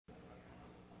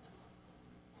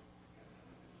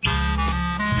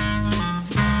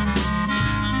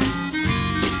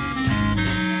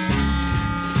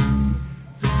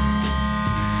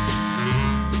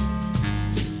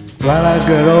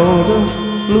get older,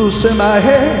 losing my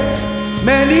hair,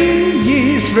 many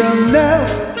years from now,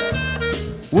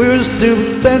 we're still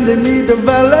standing near the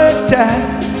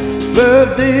Valentine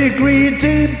birthday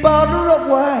greeting, bottle of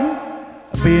wine.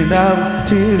 I've been out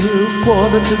till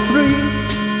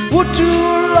 2:45. Would you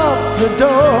lock the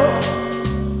door?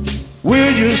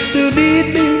 Will you still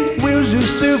need me? Will you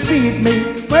still feed me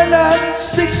when I'm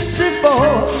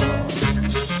 64?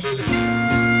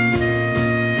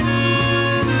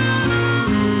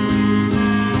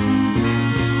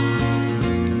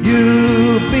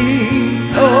 You'll be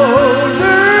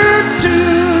older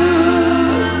too,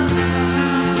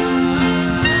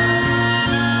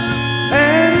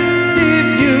 and if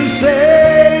you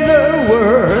say the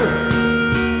word,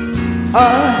 I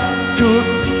could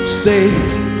stay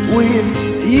with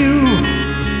you.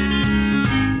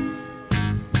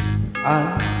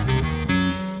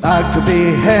 I could be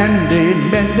handy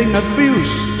mending a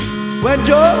fuse when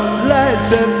your lights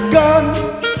have gone.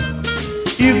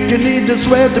 You can either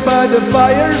sweat by the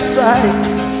fireside,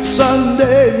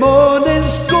 Sunday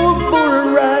mornings go for a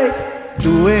ride,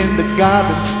 doing the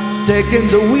garden, taking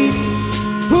the weeds.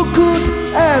 Who could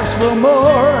ask for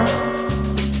more?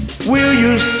 Will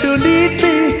you still need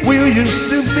me? Will you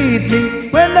still feed me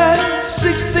when I'm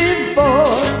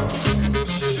 64?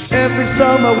 Every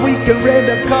summer we can rent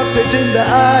a cottage in the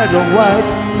Isle of Wight.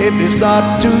 If it's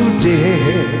not too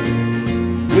dear,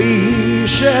 we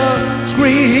shall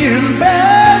scream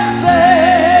and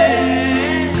say,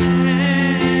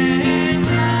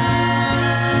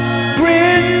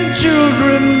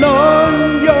 grandchildren on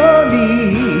your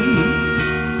knee,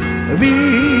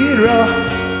 Vera,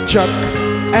 Chuck,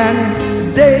 and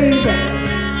Dave.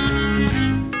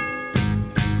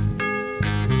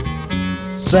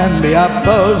 Send me a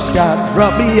postcard,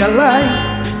 drop me a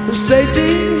line,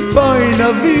 stating point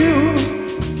of view.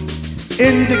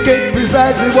 Indicate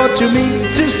precisely what you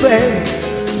mean to say.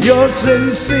 You're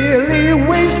sincerely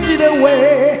wasted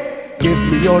away. Give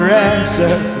me your answer,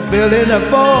 fill in a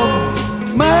form,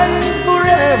 mine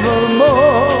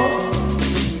forevermore.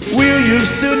 Will you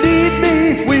still need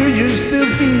me? Will you still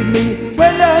feed me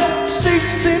when I'm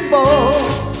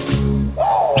 64?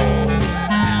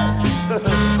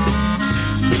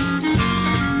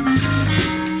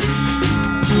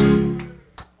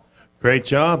 Great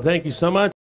job. Thank you so much.